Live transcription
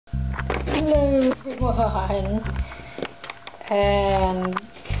one. And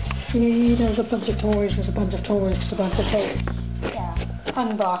see, there's a bunch of toys, there's a bunch of toys, there's a bunch of toys. Yeah,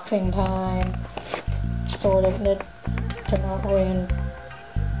 unboxing time. Sort of it to not ruin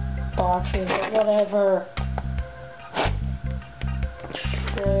boxes or whatever.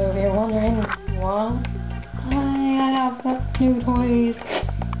 So if you're wondering why I have got new toys,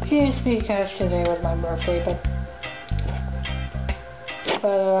 it's because today was my birthday,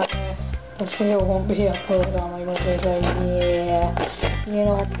 but the video won't be uploaded on my birthday, so yeah, you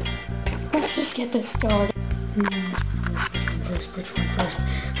know what, let's just get this started. Which one first?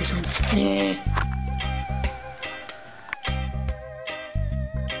 Yeah.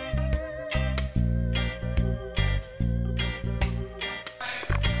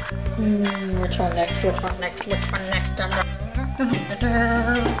 Which one next? Which one next? Which one next?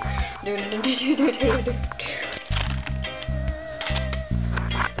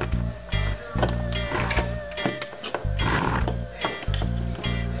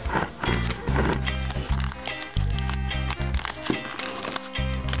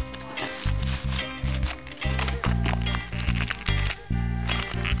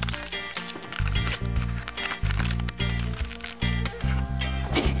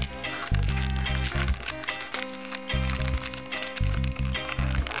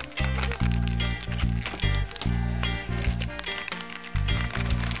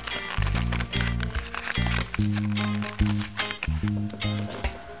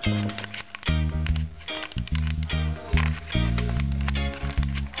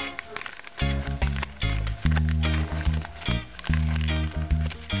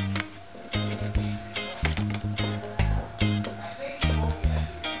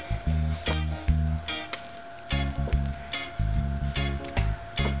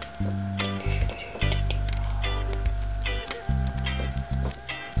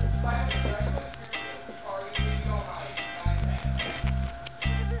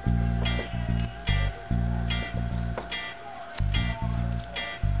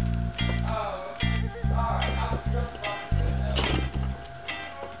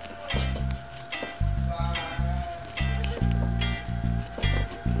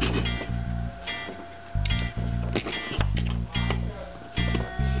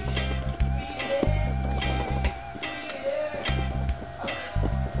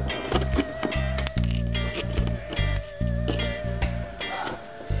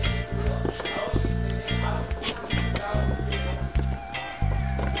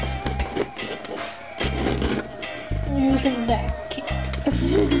 Isn't that cute?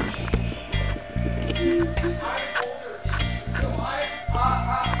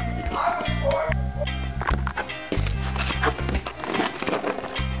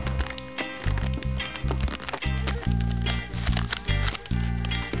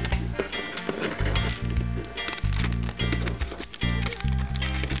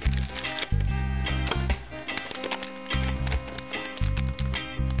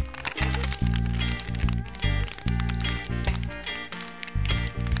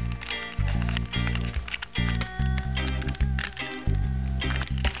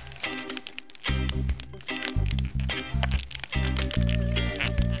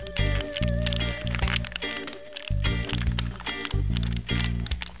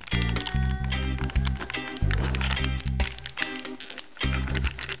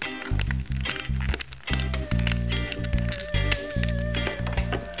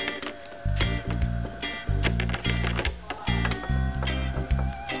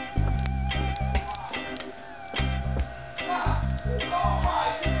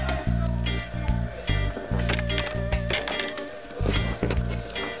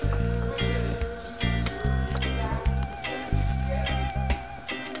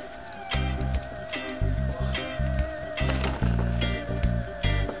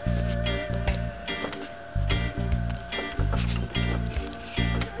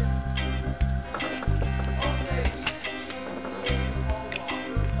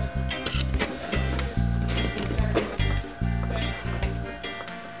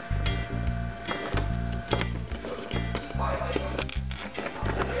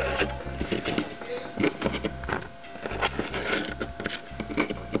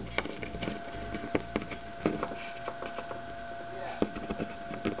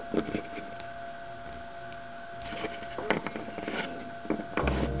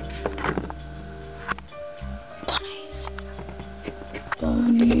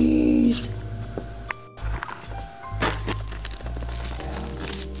 Ponies.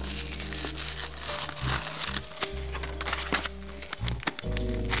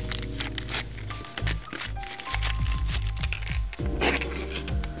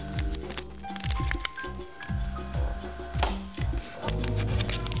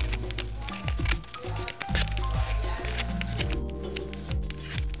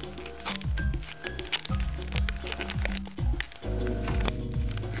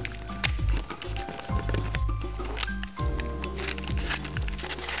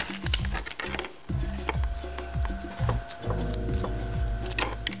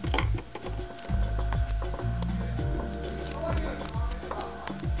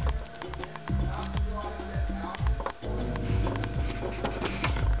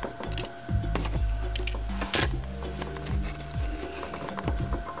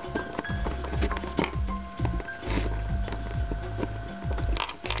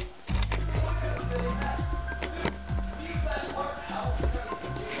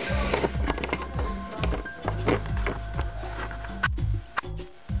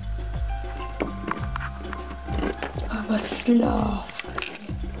 fluff.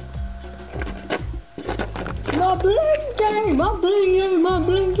 My blinking, my blinking, my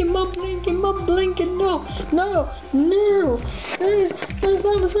blinking, my blinking, my blinking. No, no, no. It's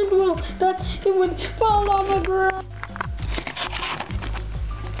not acceptable that it would fall on the ground.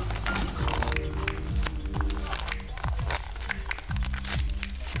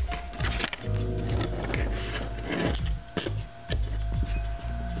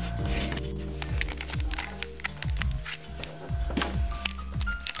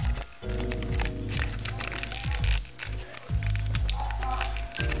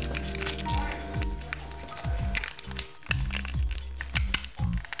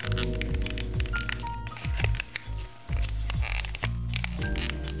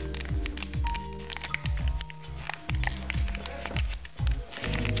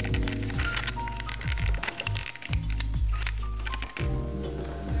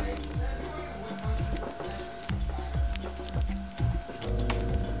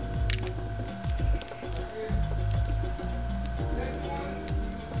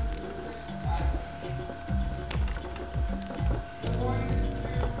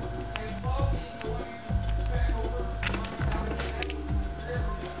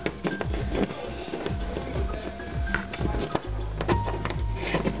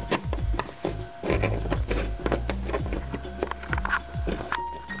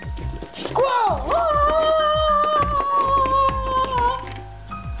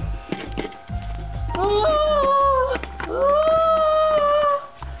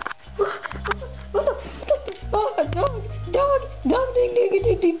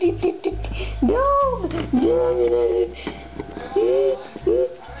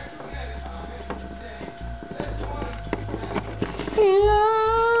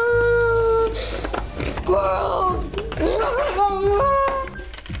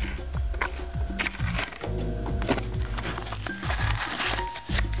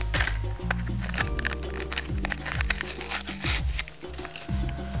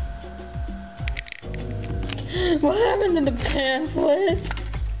 What happened to the pamphlet?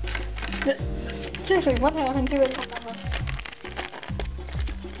 Seriously, what happened to it?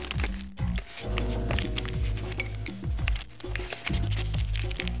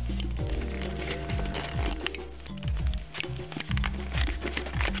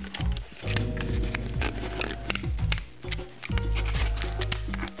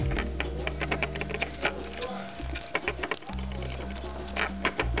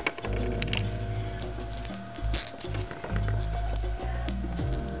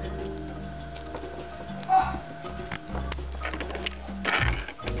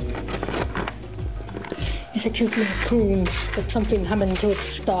 It's a cute little coon, but something happened to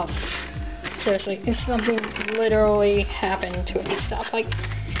its stuff. Seriously, it's something literally happened to its stuff. Like,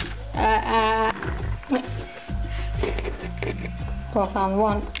 well, I found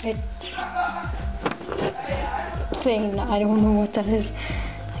one. It's thing. I don't know what that is.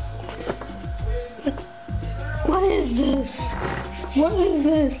 What is this? What is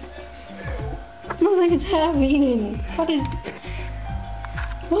this? Looks like it's half eaten. What is this?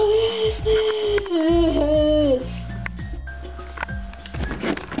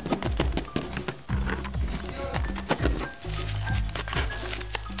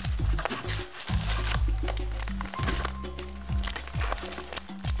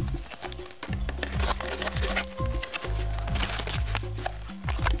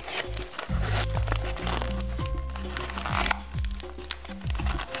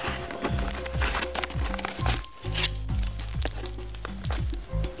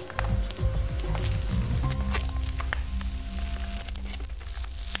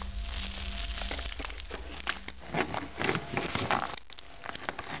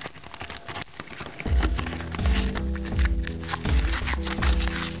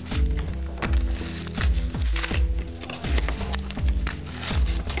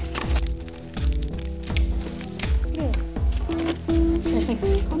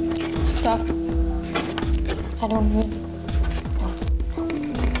 Stuff. I don't know.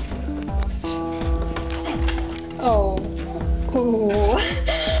 Oh. Ooh.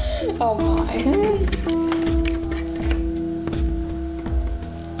 Oh my.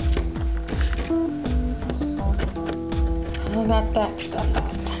 I got that stuff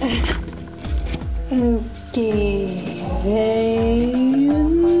out. Okay.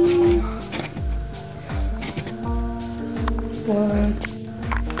 What?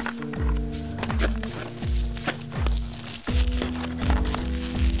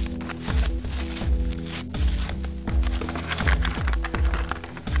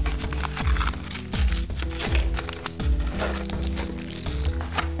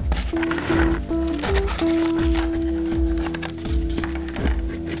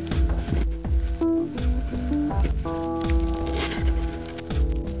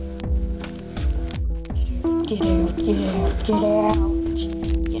 Get out.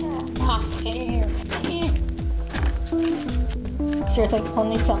 Get out off here. Seriously,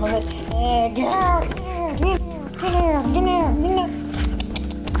 only some of it. Get out. Get out.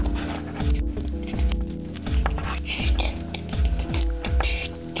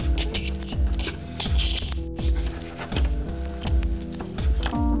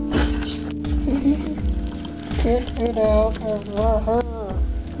 Get it out of her.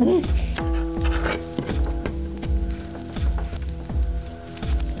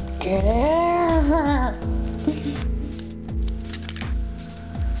 Get out.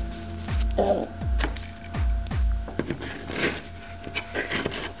 Oh.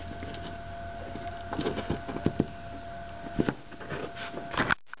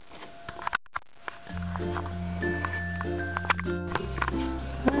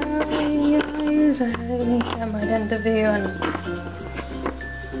 I might end the video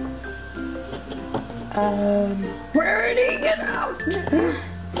and where did he get out?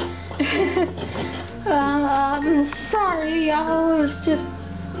 I'm sorry, I was just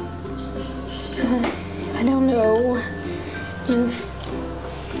I don't know, just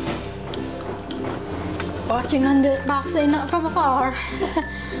watching unboxing from afar.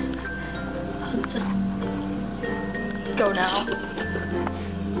 I'll just go now.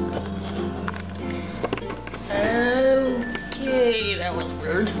 Okay, that was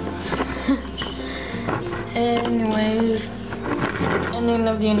weird. Anyways, ending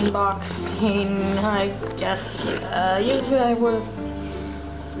of the unboxing, I guess. Usually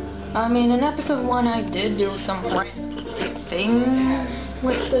in episode 1 I did do some random things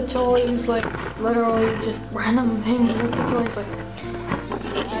with the toys, like literally just random things with the toys, like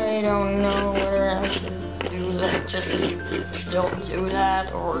I don't know whether I should do that, just still do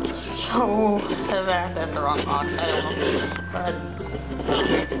that, or show that that's the wrong box, I don't know, but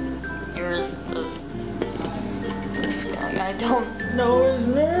here's this guy, I don't know his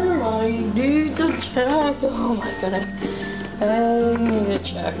name, I need to check, oh my goodness, I need to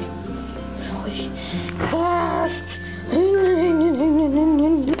check, really fast.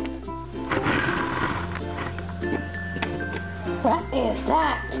 What is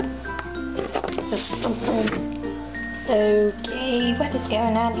that? Just something. Okay, what is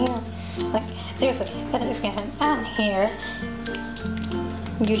going on here? Like, seriously, what is going on here?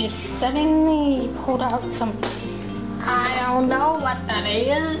 You just suddenly pulled out some, I don't know what that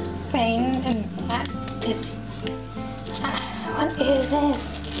is, thing, and that is, what is this?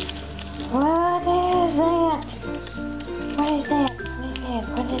 What is that? What is that?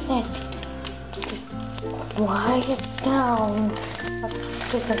 What is that? Just quiet down.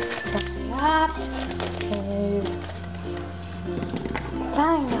 What is that?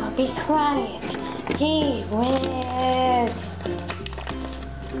 Fine, I'll be quiet. Gee whiz.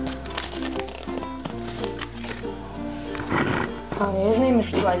 His name is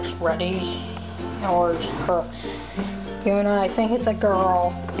Stripes Ready, or her. You know, I think it's a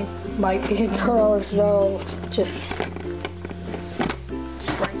girl. It might be a girl, so just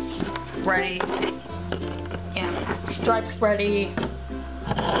Stripes Ready. Yeah, Stripes Ready.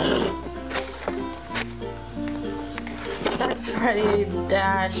 Stripes Ready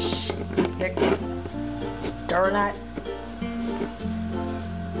dash McDonut.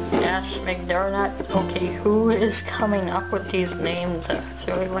 Dash McDonut. Okay, who is coming up with these names?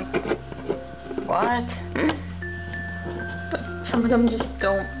 Actually, like, what? Some of them just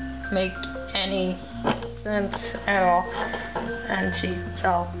don't make any sense at all. And she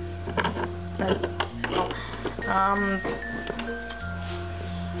fell.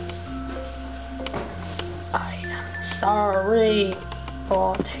 I am sorry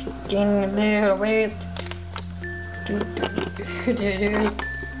for taking a little bit.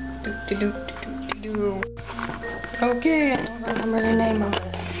 Okay, I don't remember the name of this.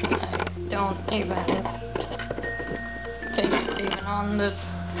 I don't even think it's even on this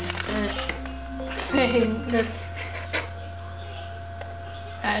thing.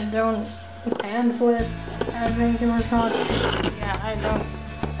 I don't pamphlet. I think it was called. Yeah, I don't.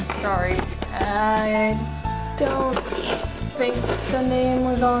 Sorry. I don't think the name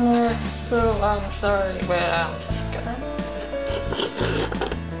was on there, so I'm sorry, but I'm just gonna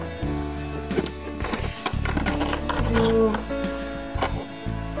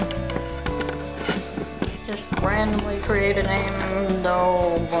just randomly create a name,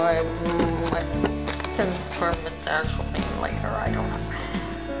 though I confirm its actual name later. I don't know.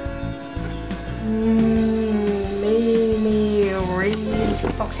 Maybe Reese.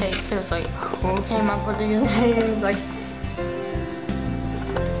 Okay, seriously, who came up with these names? Like,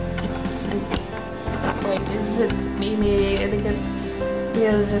 is it Mimi? I think it's,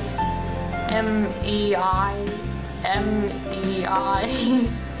 M-E-I.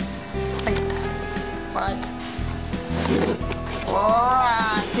 Like that. What?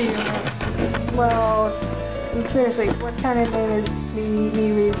 What? Well, seriously, what kind of name is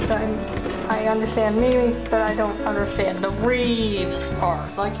me Reeves? I understand me, but I don't understand the Reeves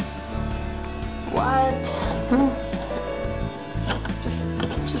part. Like, what?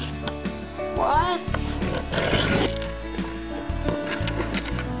 Just what?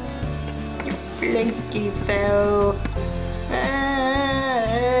 You blinky fell.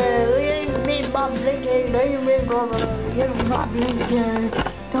 Leave me, Bob Blinky. Leave me, Bob Blinky.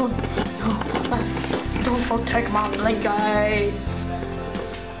 Don't protect my Blinky.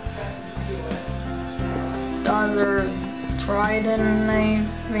 The other Trident, I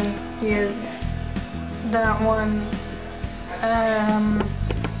think is that one. And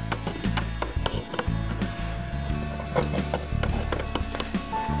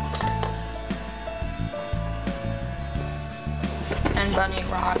Bunny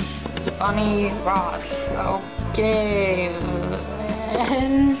Ross. Okay.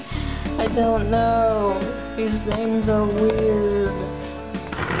 And I don't know. These names are weird.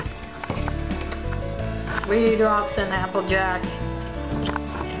 Sweetie Drops and Applejack.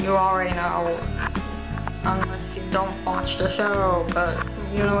 You already know. Unless you don't watch the show, but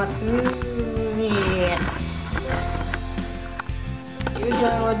you know what? Yeah. Usually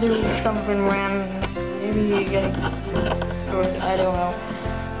I would do something random. Maybe you get good, I don't know.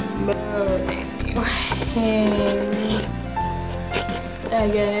 But anyway.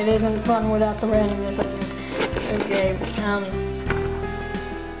 Again, it isn't fun without the randomness. Okay,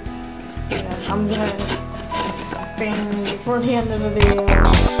 I'm gonna spin before the end of the video.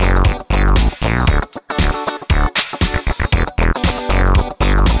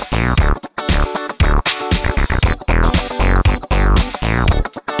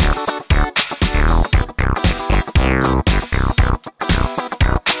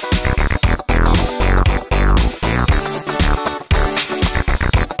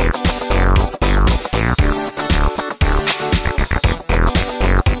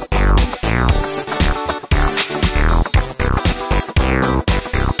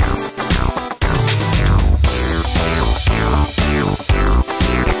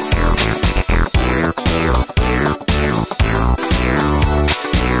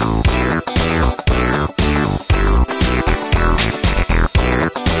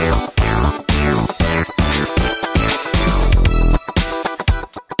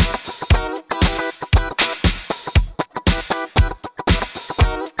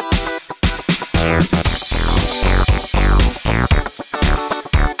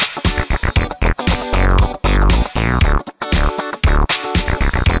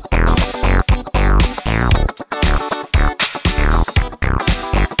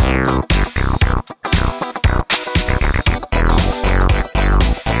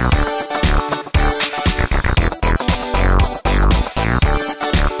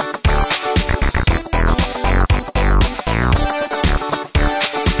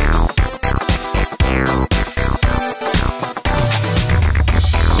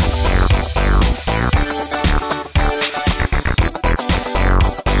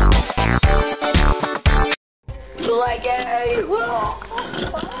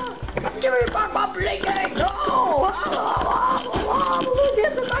 Give me back my blanket! No!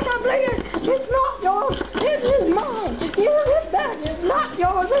 Give me back my blanket! It's not yours! It is mine! Give it back! It's not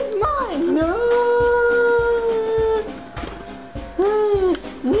yours! It's mine! No!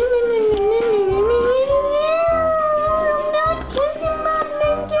 I'm not taking my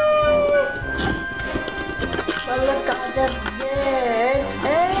blanket! But look, I just did!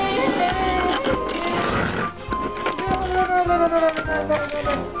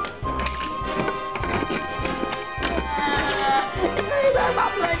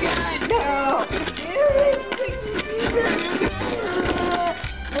 No!